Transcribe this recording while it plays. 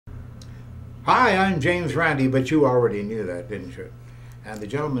Hi, I'm James Randi, but you already knew that, didn't you? And the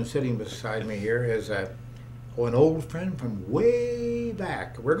gentleman sitting beside me here is an old friend from way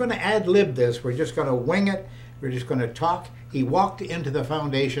back. We're going to ad-lib this. We're just going to wing it. We're just going to talk. He walked into the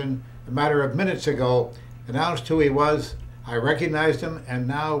foundation a matter of minutes ago, announced who he was. I recognized him, and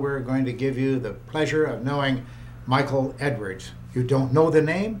now we're going to give you the pleasure of knowing Michael Edwards. You don't know the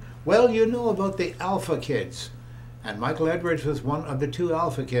name? Well, you know about the Alpha Kids. And Michael Edwards was one of the two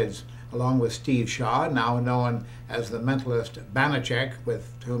Alpha Kids, along with Steve Shaw, now known as the mentalist Banachek, with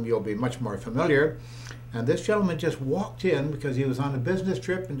whom you'll be much more familiar. And this gentleman just walked in because he was on a business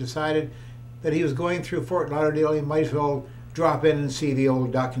trip and decided that he was going through Fort Lauderdale. He might as well drop in and see the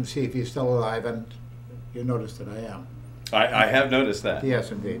old duck and see if he's still alive. And you notice that I am. I have noticed that.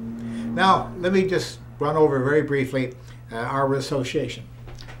 Yes, indeed. Now, let me just run over very briefly our association.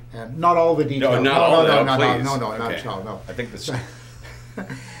 And not all the details. No, not all. No, please. not Okay. at all, no. I think the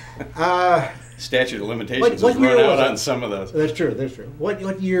statute of limitations what has run year out was it? on some of those. That's true, that's true.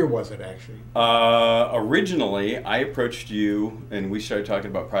 What year was it, actually? Originally, I approached you, and we started talking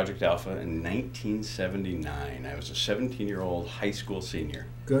about Project Alpha in 1979. I was a 17-year-old high school senior.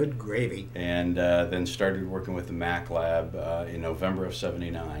 Good gravy. And then started working with the MacLab in November of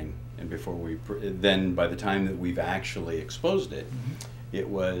 '79. And before then by the time that we've actually exposed it, it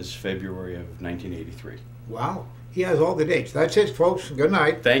was February of 1983. Wow. He has all the dates. That's it, folks. Good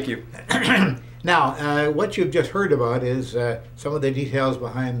night. Thank you. Now, what you've just heard about is some of the details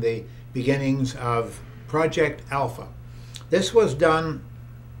behind the beginnings of Project Alpha. This was done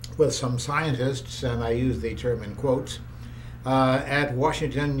with some scientists, and I use the term in quotes, at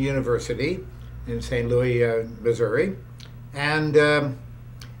Washington University in St. Louis, Missouri. And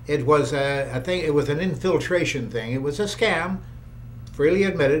it was it was an infiltration thing. It was a scam. Freely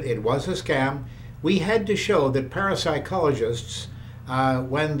admitted, it was a scam. We had to show that parapsychologists,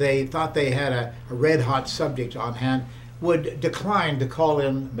 when they thought they had a red-hot subject on hand, would decline to call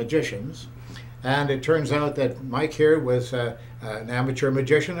in magicians. And it turns out that Mike here was an amateur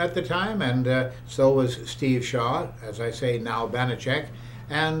magician at the time, and so was Steve Shaw, as I say now, Banachek.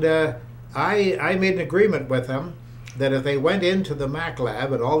 And I made an agreement with them that if they went into the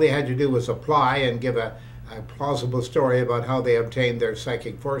MacLab and all they had to do was apply and give a plausible story about how they obtained their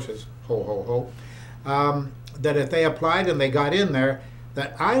psychic forces, ho, ho, ho, that if they applied and they got in there,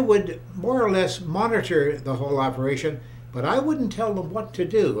 that I would more or less monitor the whole operation, but I wouldn't tell them what to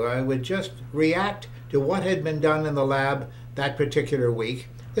do. I would just react to what had been done in the lab that particular week.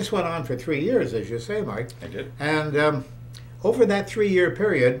 This went on for 3 years, as you say, Mike. I did. And over that 3-year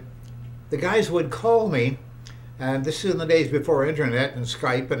period, the guys would call me, and this is in the days before internet and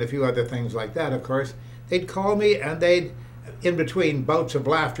Skype and a few other things like that, of course. They'd call me, and they'd, in between bouts of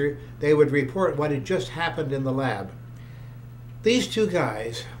laughter, they would report what had just happened in the lab. These two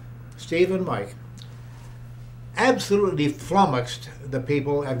guys, Steve and Mike, absolutely flummoxed the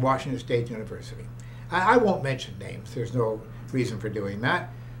people at Washington State University. I won't mention names. There's no reason for doing that,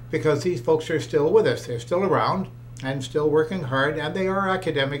 because these folks are still with us. They're still around and still working hard, and they are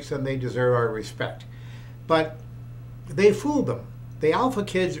academics, and they deserve our respect. But they fooled them. The Alpha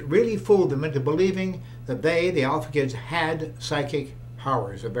Kids really fooled them into believing that they, the Alpha Kids, had psychic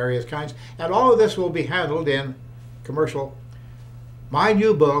powers of various kinds. And all of this will be handled in commercial. My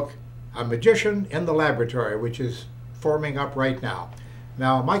new book, A Magician in the Laboratory, which is forming up right now.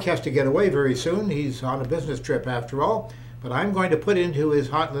 Now, Mike has to get away very soon. He's on a business trip after all. But I'm going to put into his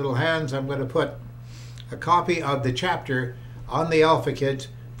hot little hands, I'm going to put a copy of the chapter on the Alpha Kids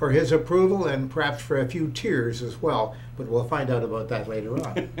for his approval and perhaps for a few tears as well. But we'll find out about that later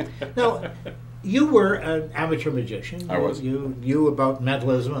on. Now, you were an amateur magician. I was. You knew about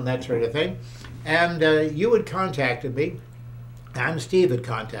mentalism and that sort of thing. And you had contacted me, and Steve had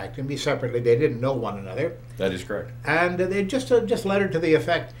contacted me separately. They didn't know one another. That is correct. And they just letter to the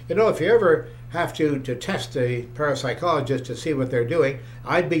effect, you know, if you ever have to test a parapsychologist to see what they're doing,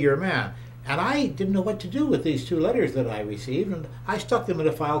 I'd be your man. And I didn't know what to do with these two letters that I received, and I stuck them in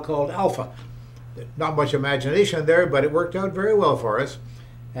a file called Alpha. Not much imagination there, but it worked out very well for us.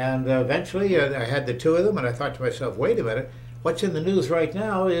 And eventually I had the two of them, and I thought to myself, wait a minute, what's in the news right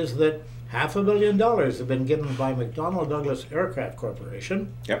now is that $500,000 have been given by McDonnell Douglas Aircraft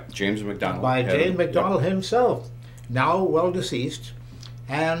Corporation. Yep, James McDonald. By James McDonald himself, now well deceased,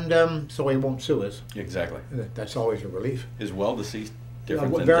 and so he won't sue us. Exactly. That's always a relief. Is well deceased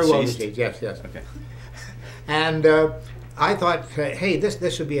different than very deceased? well deceased, yes, yes. Okay. And I thought, hey,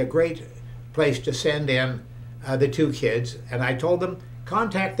 this would be a great place to send in the two kids, and I told them,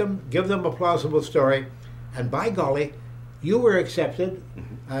 contact them, give them a plausible story, and by golly, you were accepted,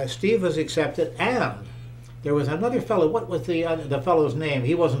 Steve was accepted, and there was another fellow. What was the fellow's name?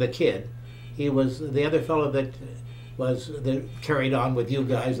 He wasn't a kid. He was the other fellow that carried on with you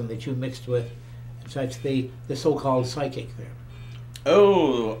guys and that you mixed with, and such, the so-called psychic there.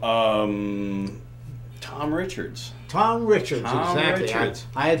 Oh, Tom Richards. Tom Richards, Tom exactly. Richards.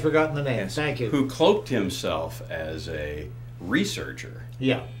 I had forgotten the name. Yes. Thank you. Who cloaked himself as a researcher,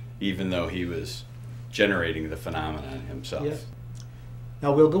 Yeah. even though he was generating the phenomenon himself. Yes.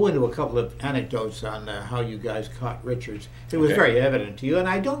 Now we'll go into a couple of anecdotes on how you guys caught Richards. It was Okay. very evident to you, and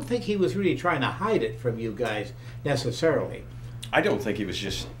I don't think he was really trying to hide it from you guys necessarily. I don't think he was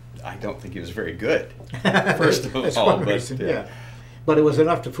very good, first of That's all. one But, reason, yeah. But it was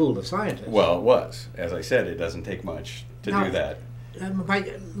enough to fool the scientists. Well, it was. As I said, it doesn't take much to Now, do that. If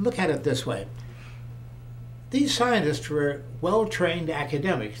I look at it this way, these scientists were well-trained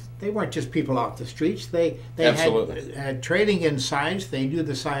academics. They weren't just people off the streets. They Absolutely. had training in science. They knew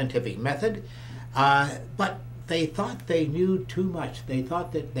the scientific method, but they thought they knew too much. They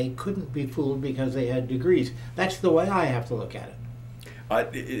thought that they couldn't be fooled because they had degrees. That's the way I have to look at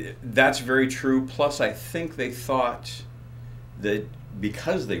it. That's very true. Plus, I think they thought that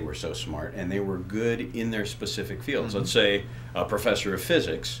because they were so smart and they were good in their specific fields, Mm-hmm. let's say a professor of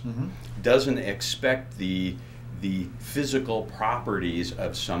physics doesn't expect the physical properties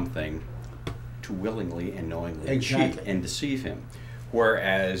of something to willingly and knowingly cheat and deceive him.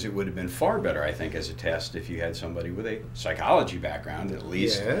 Whereas it would have been far better, I think, as a test if you had somebody with a psychology background, at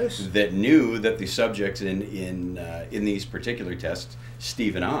least, Yes. that knew that the subjects in these particular tests,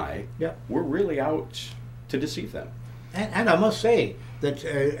 Steve and I, Yep. were really out to deceive them. And I must say that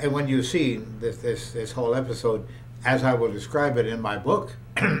and when you see this whole episode, as I will describe it in my book,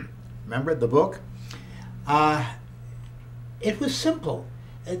 remember the book? It was simple.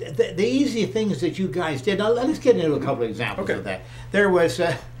 The easy things that you guys did. Now let's get into a couple of examples of that. There was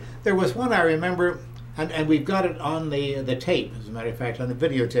one I remember, and we've got it on the tape, as a matter of fact, on the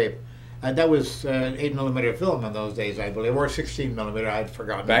videotape. That was 8mm film in those days, I believe, or 16mm. I'd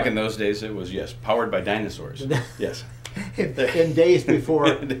forgotten. Back in those days, it was, yes, powered by dinosaurs. Yes. in days before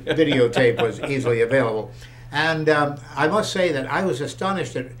videotape was easily available. And I must say that I was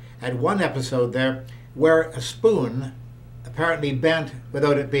astonished at one episode there where a spoon apparently bent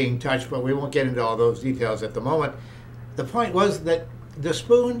without it being touched, but we won't get into all those details at the moment. The point was that the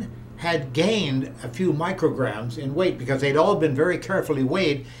spoon had gained a few micrograms in weight because they'd all been very carefully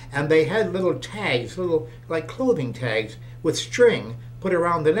weighed, and they had little tags, little like clothing tags with string put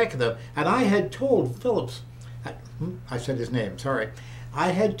around the neck of them. And I had told Phillips, I said his name, sorry. I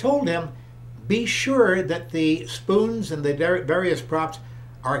had told him, be sure that the spoons and the various props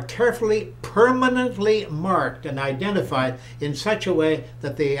are carefully, permanently marked and identified in such a way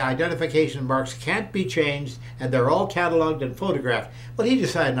that the identification marks can't be changed and they're all cataloged and photographed. But he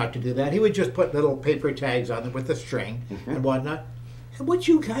decided not to do that. He would just put little paper tags on them with a string and whatnot. And what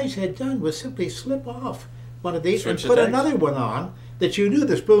you guys had done was simply slip off one of these and put another one on that you knew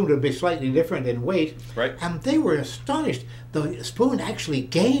the spoon would be slightly different in weight. Right. And they were astonished. The spoon actually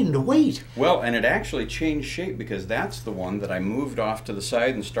gained weight. Well, and it actually changed shape because that's the one that I moved off to the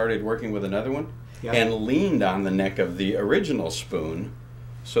side and started working with another one and leaned on the neck of the original spoon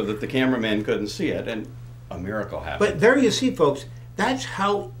so that the cameraman couldn't see it, and a miracle happened. But there you see, folks, that's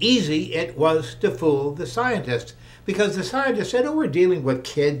how easy it was to fool the scientists. Because the scientists said, oh, we're dealing with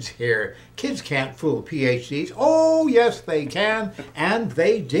kids here. Kids can't fool PhDs. Oh, yes, they can. And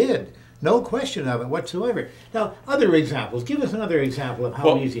they did. No question of it whatsoever. Now, other examples. Give us another example of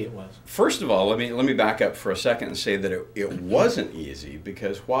how easy it was. First of all, let me back up for a second and say that it wasn't easy,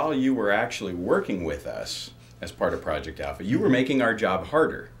 because while you were actually working with us as part of Project Alpha, you were making our job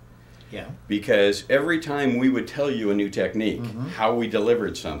harder. Yeah. Because every time we would tell you a new technique, how we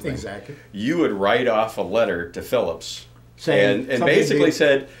delivered something, you would write off a letter to Phillips and basically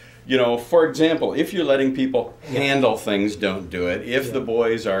said, you know, for example, if you're letting people handle things, don't do it. If the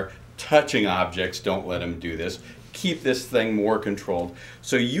boys are touching objects, don't let them do this. Keep this thing more controlled.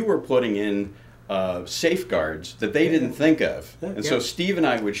 So you were putting in safeguards that they didn't think of. And so Steve and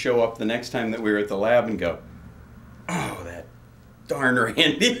I would show up the next time that we were at the lab and go, oh, that darn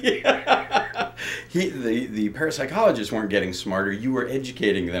Randy. The parapsychologists weren't getting smarter. You were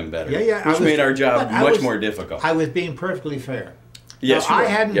educating them better, which made our job much more difficult. I was being perfectly fair. Yes, now, I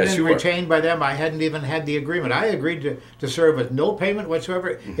hadn't been retained by them. I hadn't even had the agreement. I agreed to serve with no payment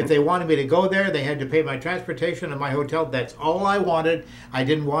whatsoever. If they wanted me to go there, they had to pay my transportation and my hotel. That's all I wanted. I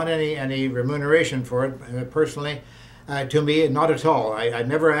didn't want any remuneration for it personally. To me, not at all. I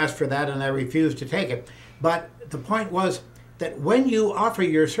never asked for that, and I refused to take it. But the point was that when you offer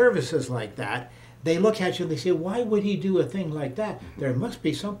your services like that, they look at you and they say, why would he do a thing like that? There must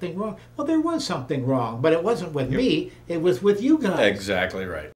be something wrong. Well, there was something wrong, but it wasn't with me. It was with you guys. Exactly right.